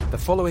The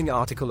following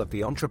article of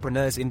the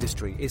entrepreneur's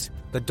industry is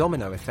The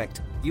Domino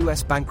Effect,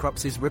 U.S.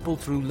 Bankruptcies Ripple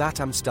Through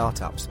Latam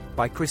Startups,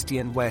 by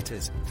Cristian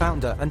Huertas,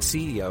 founder and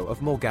CEO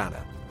of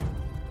Morgana.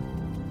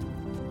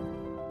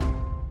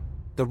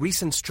 The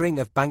recent string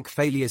of bank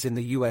failures in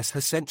the U.S.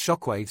 has sent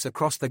shockwaves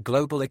across the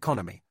global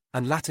economy,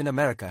 and Latin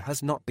America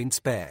has not been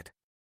spared.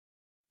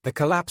 The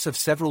collapse of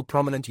several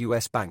prominent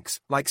U.S. banks,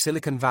 like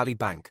Silicon Valley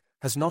Bank,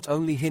 has not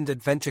only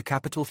hindered venture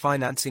capital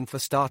financing for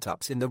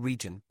startups in the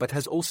region but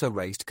has also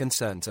raised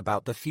concerns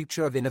about the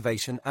future of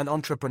innovation and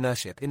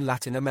entrepreneurship in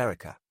Latin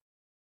America.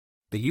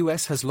 The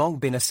U.S. has long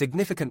been a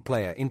significant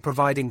player in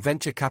providing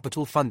venture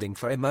capital funding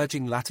for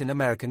emerging Latin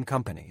American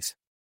companies.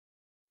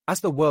 As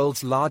the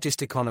world's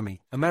largest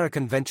economy,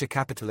 American venture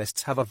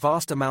capitalists have a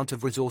vast amount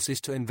of resources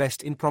to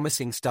invest in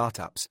promising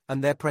startups,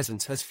 and their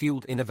presence has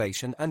fueled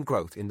innovation and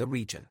growth in the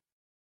region.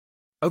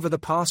 Over the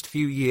past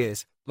few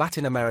years,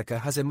 Latin America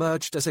has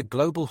emerged as a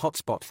global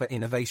hotspot for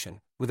innovation,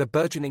 with a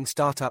burgeoning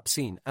startup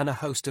scene and a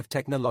host of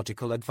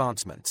technological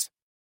advancements.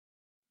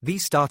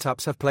 These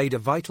startups have played a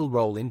vital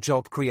role in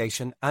job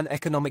creation and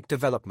economic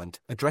development,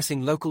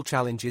 addressing local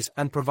challenges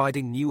and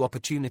providing new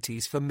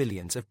opportunities for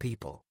millions of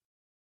people.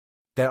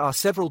 There are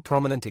several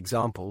prominent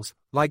examples,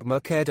 like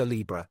Mercado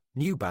Libre,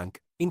 Nubank,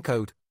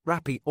 Incode,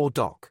 Rappi or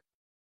Doc.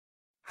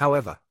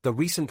 However, the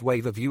recent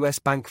wave of U.S.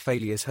 bank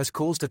failures has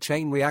caused a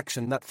chain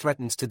reaction that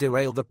threatens to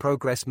derail the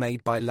progress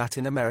made by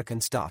Latin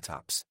American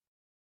startups.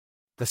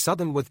 The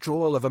sudden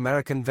withdrawal of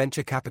American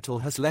venture capital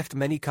has left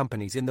many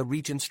companies in the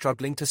region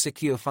struggling to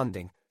secure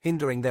funding,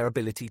 hindering their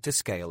ability to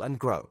scale and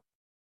grow.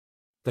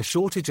 The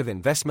shortage of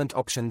investment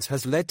options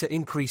has led to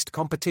increased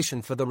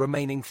competition for the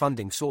remaining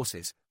funding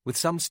sources, with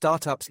some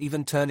startups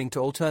even turning to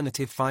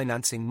alternative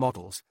financing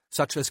models,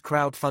 such as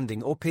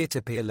crowdfunding or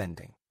peer-to-peer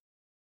lending.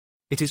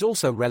 It is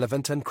also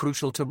relevant and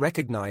crucial to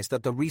recognize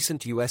that the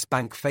recent U.S.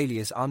 bank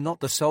failures are not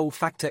the sole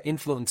factor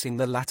influencing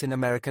the Latin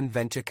American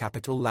venture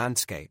capital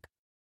landscape.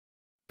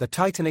 The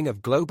tightening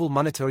of global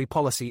monetary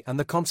policy and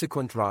the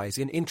consequent rise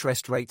in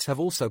interest rates have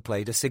also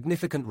played a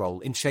significant role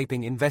in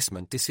shaping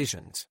investment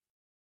decisions.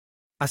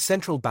 As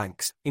central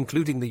banks,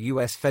 including the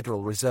U.S.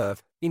 Federal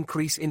Reserve,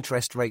 increase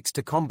interest rates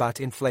to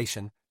combat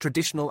inflation,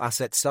 traditional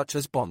assets such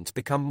as bonds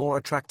become more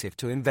attractive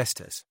to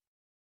investors.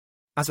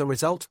 As a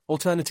result,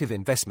 alternative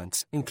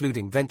investments,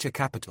 including venture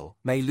capital,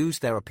 may lose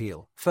their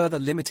appeal, further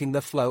limiting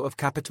the flow of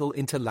capital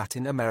into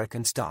Latin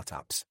American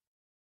startups.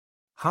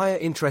 Higher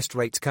interest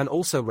rates can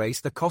also raise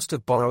the cost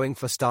of borrowing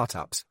for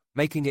startups,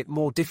 making it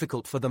more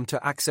difficult for them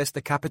to access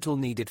the capital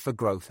needed for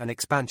growth and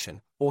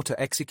expansion, or to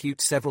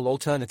execute several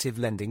alternative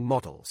lending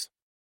models.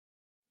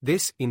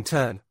 This, in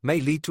turn,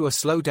 may lead to a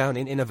slowdown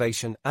in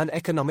innovation and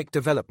economic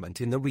development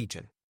in the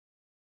region.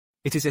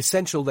 It is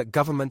essential that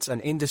governments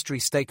and industry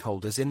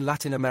stakeholders in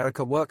Latin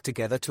America work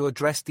together to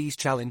address these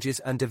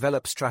challenges and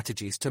develop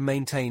strategies to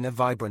maintain a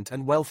vibrant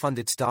and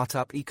well-funded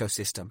startup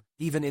ecosystem,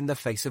 even in the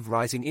face of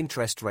rising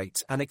interest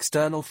rates and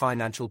external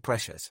financial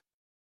pressures.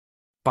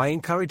 By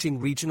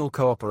encouraging regional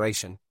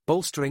cooperation,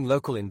 bolstering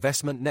local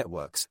investment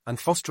networks, and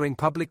fostering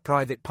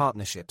public-private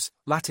partnerships,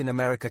 Latin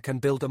America can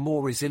build a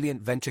more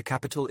resilient venture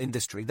capital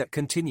industry that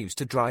continues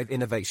to drive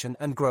innovation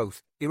and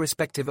growth,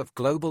 irrespective of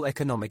global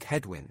economic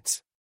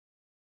headwinds.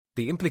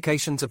 The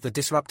implications of the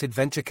disrupted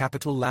venture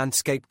capital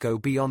landscape go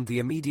beyond the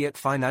immediate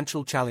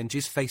financial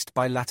challenges faced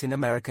by Latin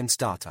American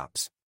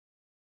startups.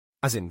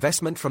 As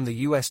investment from the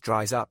U.S.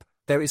 dries up,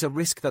 there is a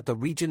risk that the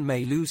region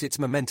may lose its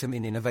momentum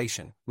in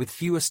innovation, with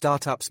fewer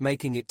startups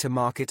making it to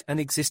market and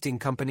existing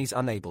companies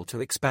unable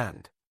to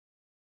expand.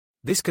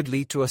 This could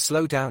lead to a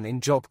slowdown in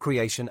job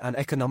creation and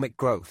economic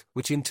growth,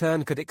 which in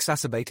turn could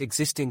exacerbate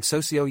existing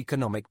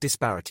socio-economic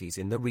disparities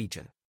in the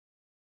region.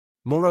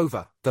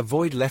 Moreover, the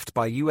void left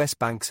by U.S.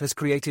 banks has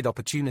created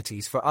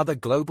opportunities for other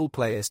global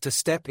players to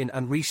step in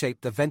and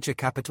reshape the venture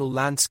capital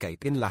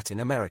landscape in Latin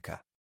America.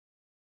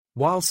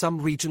 While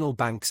some regional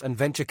banks and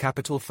venture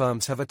capital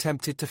firms have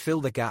attempted to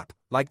fill the gap,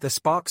 like the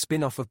Spark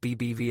spin-off of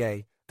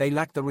BBVA, they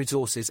lack the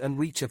resources and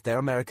reach of their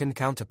American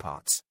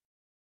counterparts.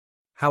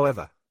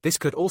 However, this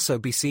could also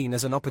be seen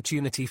as an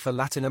opportunity for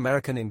Latin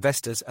American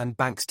investors and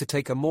banks to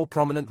take a more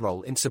prominent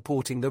role in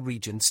supporting the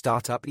region's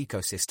startup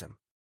ecosystem.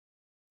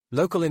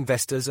 Local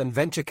investors and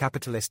venture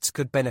capitalists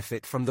could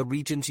benefit from the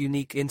region's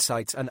unique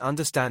insights and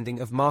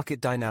understanding of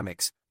market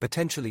dynamics,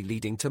 potentially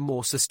leading to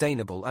more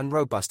sustainable and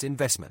robust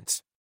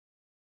investments.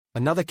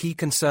 Another key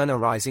concern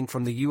arising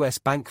from the U.S.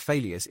 bank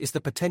failures is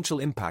the potential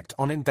impact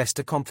on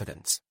investor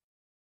confidence.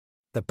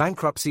 The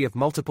bankruptcy of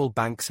multiple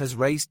banks has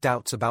raised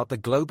doubts about the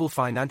global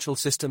financial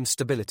system's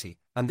stability,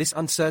 and this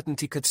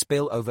uncertainty could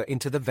spill over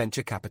into the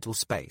venture capital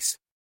space.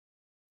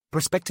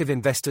 Prospective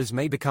investors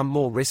may become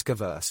more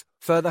risk-averse,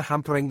 further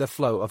hampering the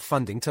flow of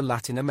funding to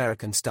Latin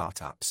American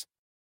startups.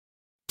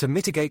 To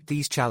mitigate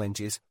these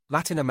challenges,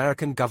 Latin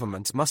American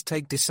governments must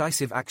take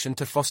decisive action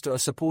to foster a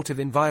supportive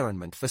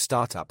environment for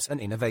startups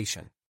and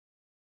innovation.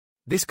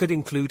 This could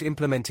include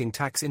implementing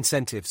tax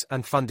incentives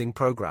and funding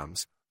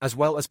programs, as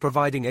well as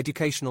providing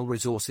educational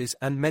resources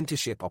and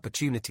mentorship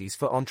opportunities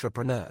for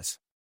entrepreneurs.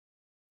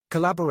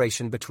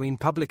 Collaboration between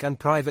public and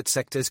private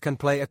sectors can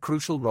play a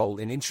crucial role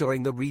in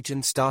ensuring the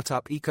region's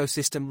startup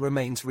ecosystem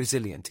remains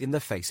resilient in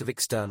the face of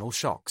external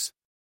shocks.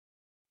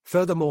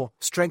 Furthermore,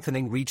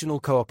 strengthening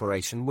regional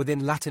cooperation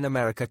within Latin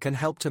America can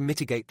help to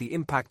mitigate the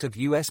impact of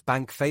U.S.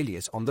 bank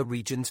failures on the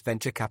region's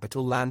venture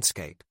capital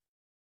landscape.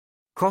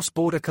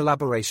 Cross-border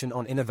collaboration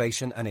on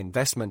innovation and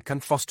investment can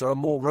foster a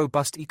more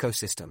robust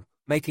ecosystem,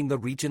 making the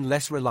region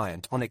less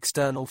reliant on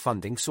external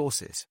funding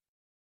sources.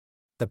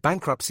 The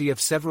bankruptcy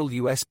of several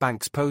U.S.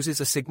 banks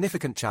poses a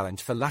significant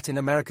challenge for Latin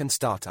American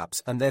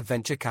startups and their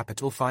venture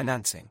capital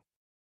financing.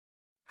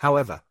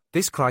 However,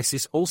 this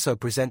crisis also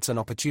presents an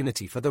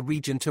opportunity for the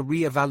region to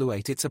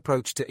re-evaluate its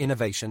approach to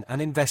innovation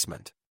and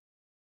investment.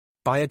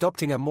 By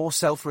adopting a more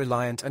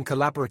self-reliant and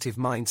collaborative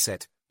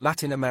mindset,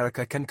 Latin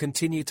America can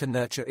continue to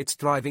nurture its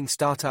thriving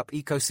startup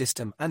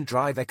ecosystem and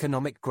drive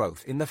economic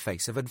growth in the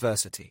face of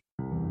adversity.